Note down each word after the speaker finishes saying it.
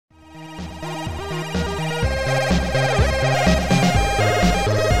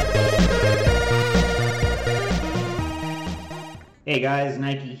Hey guys,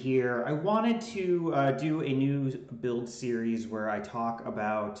 Nike here. I wanted to do a new build series where I talk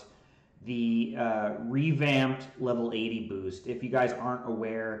about the revamped level 80 boost. If you guys aren't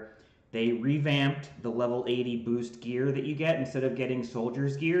aware, they revamped the level 80 boost gear that you get. Instead of getting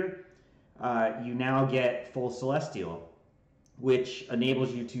soldier's gear, you now get full celestial, which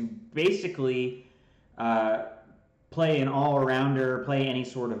enables you to basically uh, play an all-arounder, play any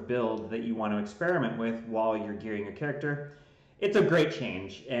sort of build that you want to experiment with while you're gearing your character. It's a great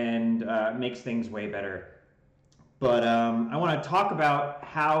change and makes things way better. But I want to talk about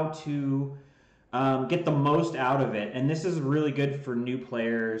how to get the most out of it. And this is really good for new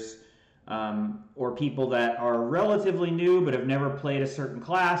players or people that are relatively new but have never played a certain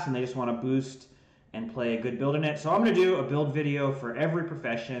class and they just want to boost and play a good build in it. So I'm going to do a build video for every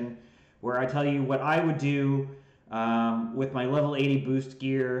profession where I tell you what I would do with my level 80 boost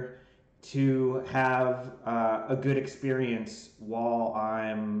gear to have a good experience while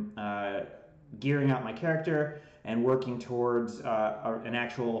I'm gearing out my character and working towards an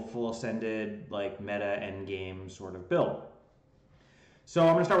actual full ascended like meta end game sort of build. So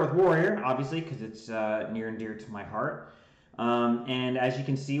I'm going to start with Warrior, obviously, because it's near and dear to my heart. And as you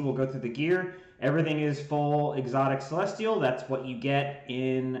can see, we'll go through the gear. Everything is full exotic celestial. That's what you get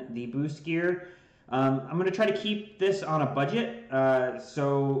in the boost gear. I'm going to try to keep this on a budget.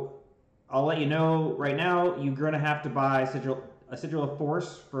 So I'll let you know right now, you're going to have to buy a Sigil of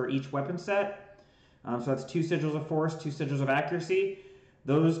Force for each weapon set. So that's 2 Sigils of Force, 2 Sigils of Accuracy.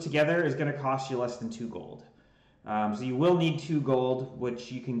 Those together is going to cost you less than 2 gold. So you will need 2 gold,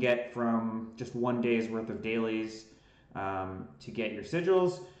 which you can get from just 1 day's worth of dailies to get your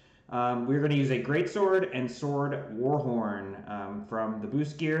sigils. We're going to use a Greatsword and Sword Warhorn from the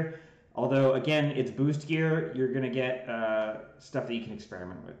boost gear. Although, again, it's boost gear, you're going to get stuff that you can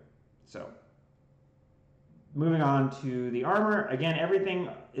experiment with. So, moving on to the armor. Again, everything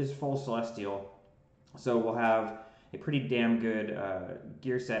is full celestial. So we'll have a pretty damn good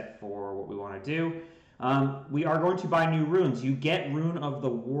gear set for what we want to do. We are going to buy new runes. You get Rune of the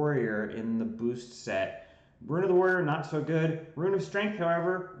Warrior in the boost set. Rune of the Warrior, not so good. Rune of Strength,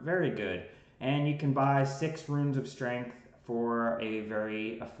 however, very good. And you can buy 6 runes of Strength for a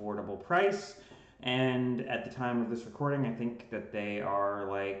very affordable price. And at the time of this recording, I think that they are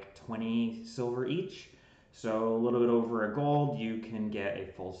like 20 silver each. So a little bit over a gold, you can get a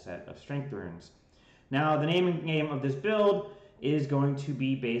full set of Strength runes. Now, the name and game of this build is going to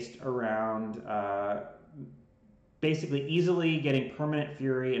be based around basically easily getting permanent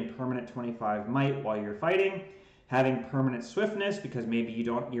Fury and permanent 25 Might while you're fighting, having permanent Swiftness because maybe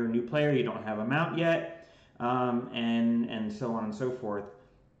you're a new player, you don't have a mount yet, and so on and so forth.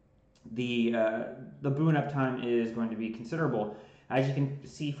 The boon uptime is going to be considerable. As you can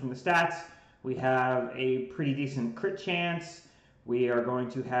see from the stats, we have a pretty decent crit chance. We are going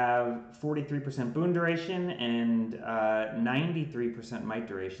to have 43% boon duration and 93% might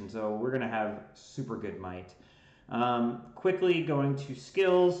duration, so we're going to have super good might. Quickly going to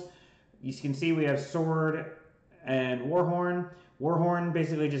skills, you can see we have Sword and Warhorn. Warhorn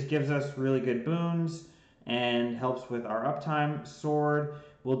basically just gives us really good boons and helps with our uptime. Sword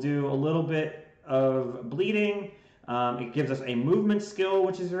will do a little bit of bleeding. It gives us a movement skill,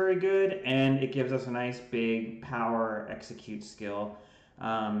 which is very good, and it gives us a nice big power execute skill.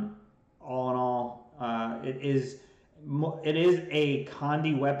 All in all, it is a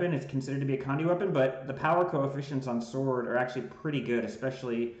Condi weapon. It's considered to be a Condi weapon, but the power coefficients on Sword are actually pretty good,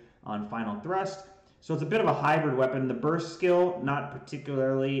 especially on Final Thrust. So it's a bit of a hybrid weapon. The burst skill, not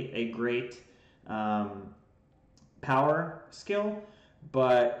particularly a great power skill,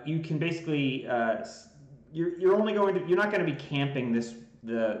 but you can basically you're not going to be camping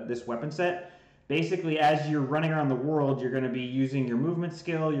this weapon set. Basically, as you're running around the world, you're going to be using your movement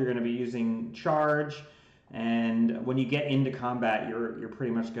skill, you're going to be using charge, and when you get into combat, you're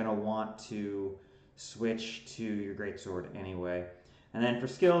pretty much going to want to switch to your Greatsword anyway. And then for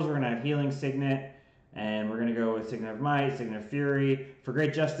skills, we're going to have Healing Signet, and we're going to go with Signet of Might, Signet of Fury. For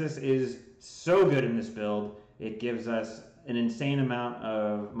Great Justice is so good in this build. It gives us an insane amount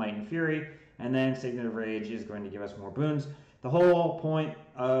of Might and Fury, and then Signet of Rage is going to give us more boons. The whole point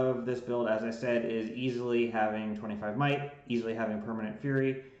of this build, as I said, is easily having 25 Might, easily having permanent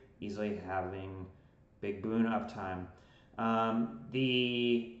Fury, easily having big boon uptime.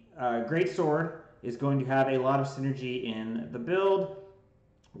 The Great Sword is going to have a lot of synergy in the build.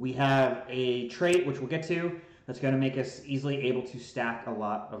 We have a trait, which we'll get to, that's going to make us easily able to stack a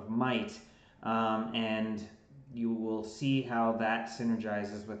lot of might. And you will see how that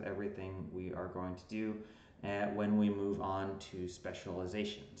synergizes with everything we are going to do when we move on to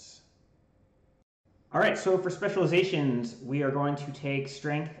specializations. All right, so for specializations, we are going to take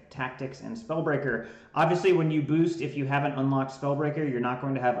Strength, Tactics, and Spellbreaker. Obviously, when you boost, if you haven't unlocked Spellbreaker, you're not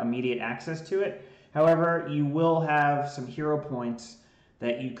going to have immediate access to it. However, you will have some hero points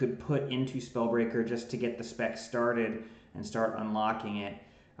that you could put into Spellbreaker just to get the spec started and start unlocking it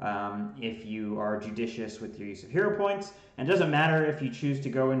if you are judicious with your use of hero points. And it doesn't matter if you choose to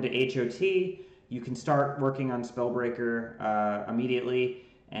go into HOT, you can start working on Spellbreaker immediately.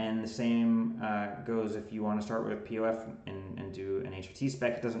 And the same goes if you want to start with POF and do an HOT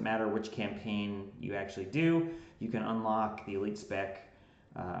spec. It doesn't matter which campaign you actually do. You can unlock the elite spec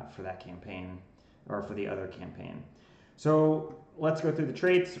for that campaign or for the other campaign. So let's go through the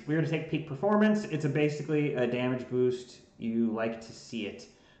traits. We're going to take Peak Performance. It's basically a damage boost. You like to see it.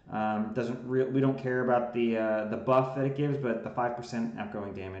 We don't care about the buff that it gives, but the 5%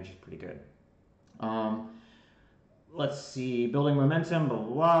 outgoing damage is pretty good. Let's see, building momentum, blah,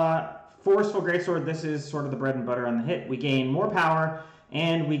 blah, blah. Forceful Greatsword, this is sort of the bread and butter on the hit. We gain more power,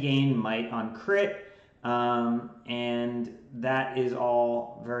 and we gain might on crit, and that is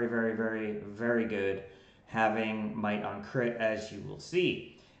all very, very, very, very good, having might on crit, as you will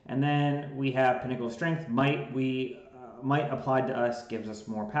see. And then we have Pinnacle of Strength. Might applied to us gives us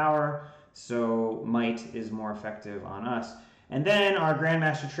more power, so might is more effective on us. And then our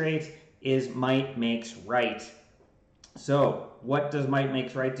Grandmaster trait is Might Makes Right. So, what does Might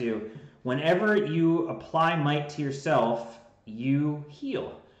Makes Right do? Whenever you apply Might to yourself, you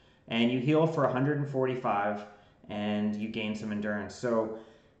heal. And you heal for 145, and you gain some endurance. So,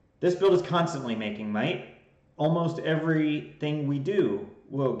 this build is constantly making Might. Almost everything we do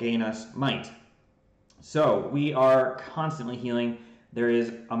will gain us Might. So, we are constantly healing. There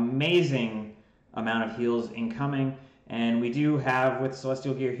is amazing amount of heals incoming. And we do have, with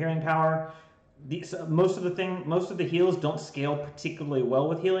Celestial Gear Healing Power, most of the heals don't scale particularly well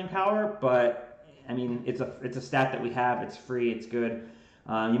with healing power, but I mean it's a stat that we have. It's free. It's good.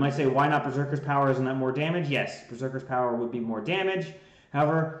 You might say, why not Berserker's Power? Isn't that more damage? Yes, Berserker's Power would be more damage.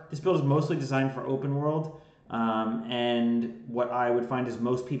 However, this build is mostly designed for open world, and what I would find is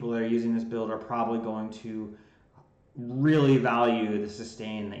most people that are using this build are probably going to really value the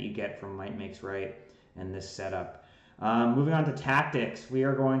sustain that you get from Might Makes Right and this setup. Moving on to tactics, we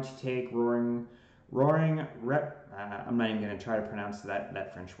are going to take Roaring I'm not even going to try to pronounce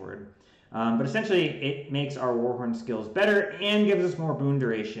that French word. But essentially, it makes our Warhorn skills better and gives us more boon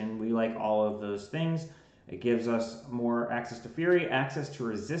duration. We like all of those things. It gives us more access to Fury, access to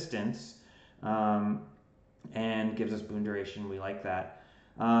Resistance, and gives us boon duration. We like that.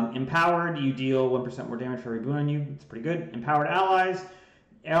 Empowered, you deal 1% more damage for every boon on you. It's pretty good. Empowered allies.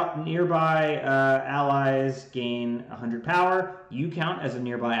 Nearby allies gain 100 power. You count as a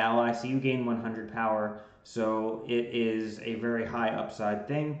nearby ally, so you gain 100 power. So it is a very high upside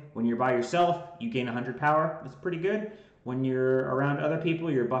thing. When you're by yourself, you gain 100 power. That's pretty good. When you're around other people,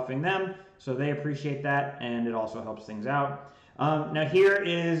 you're buffing them, so they appreciate that, and it also helps things out. Now here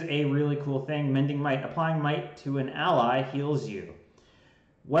is a really cool thing, Mending Might. Applying Might to an ally heals you.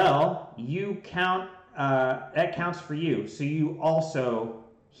 Well, you count, that counts for you, so you also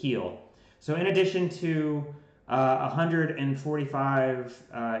heal. So in addition to 145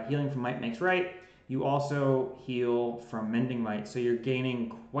 healing from Might Makes Right, you also heal from Mending Might. So you're gaining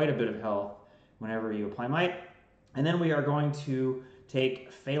quite a bit of health whenever you apply Might. And then we are going to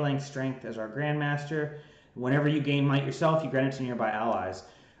take Phalanx Strength as our Grandmaster. Whenever you gain Might yourself, you grant it to nearby allies.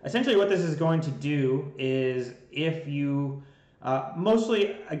 Essentially what this is going to do is if you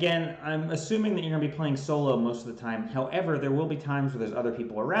mostly, again, I'm assuming that you're going to be playing solo most of the time. However, there will be times where there's other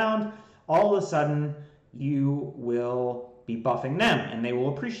people around. All of a sudden, you will be buffing them, and they will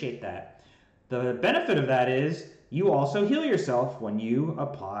appreciate that. The benefit of that is you also heal yourself when you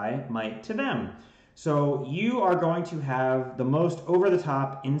apply Might to them. So you are going to have the most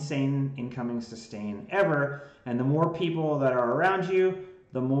over-the-top, insane incoming sustain ever, and the more people that are around you,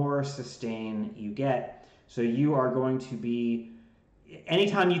 the more sustain you get. So you are going to be,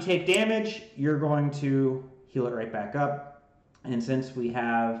 anytime you take damage, you're going to heal it right back up. And since we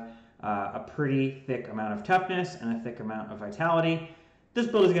have a pretty thick amount of toughness and a thick amount of vitality, this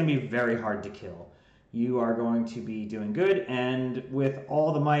build is going to be very hard to kill. You are going to be doing good, and with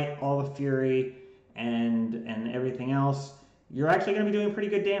all the might, all the fury, and everything else, you're actually going to be doing pretty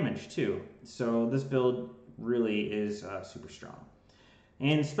good damage too. So this build really is super strong.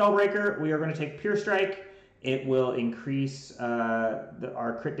 In Spellbreaker, we are going to take Pure Strike. It will increase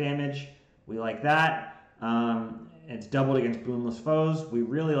our crit damage. We like that. It's doubled against boonless foes. We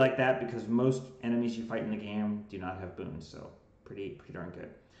really like that because most enemies you fight in the game do not have boons, so pretty darn good.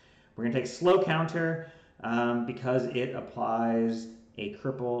 We're going to take Slow Counter because it applies a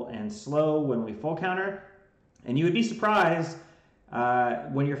cripple and slow when we full counter. And you would be surprised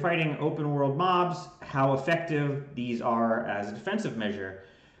when you're fighting open world mobs how effective these are as a defensive measure.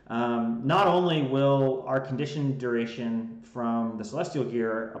 Not only will our condition duration from the Celestial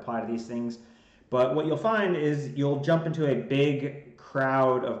Gear apply to these things, but what you'll find is you'll jump into a big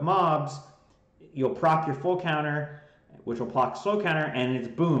crowd of mobs, you'll proc your full counter, which will proc slow counter, and it's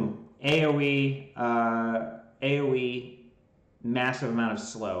boom, AoE, massive amount of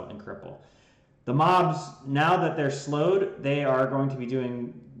slow and cripple. The mobs, now that they're slowed, they are going to be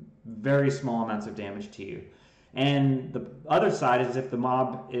doing very small amounts of damage to you. And the other side is if the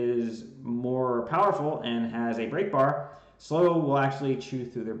mob is more powerful and has a break bar, slow will actually chew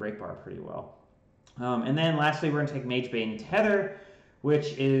through their break bar pretty well. And then lastly, we're going to take Magebane Tether,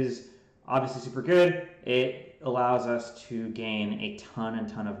 which is obviously super good. It allows us to gain a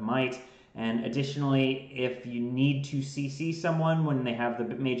ton of might. And additionally, if you need to CC someone when they have the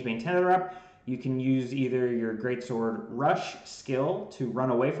Magebane Tether up, you can use either your Greatsword Rush skill to run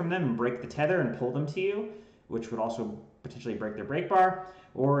away from them and break the tether and pull them to you, which would also potentially break their break bar,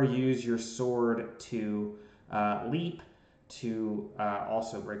 or use your sword to leap to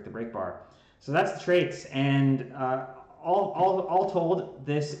also break the break bar. So that's the traits, and all told,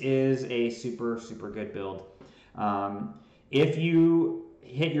 this is a super good build. If you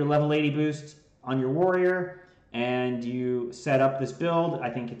hit your level 80 boost on your warrior and you set up this build, I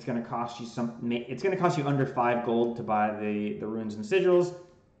think it's going to cost you it's going to cost you under 5 gold to buy the runes and sigils.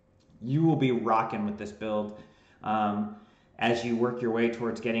 You will be rocking with this build as you work your way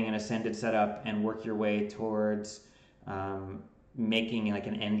towards getting an ascended setup and work your way towards making like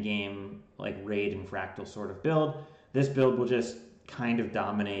an end game like raid and fractal sort of build. This build will just kind of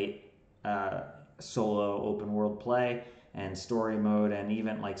dominate solo open world play and story mode, and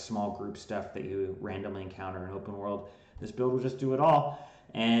even like small group stuff that you randomly encounter in open world. This build will just do it all,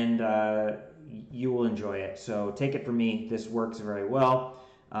 and you will enjoy it. So take it from me, this works very well.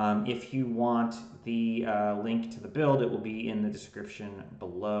 If you want the link to the build, it will be in the description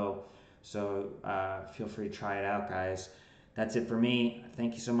below. So feel free to try it out, guys. That's it for me.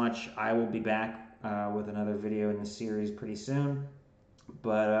 Thank you so much. I will be back with another video in the series pretty soon.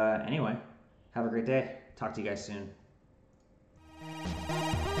 But anyway, have a great day. Talk to you guys soon.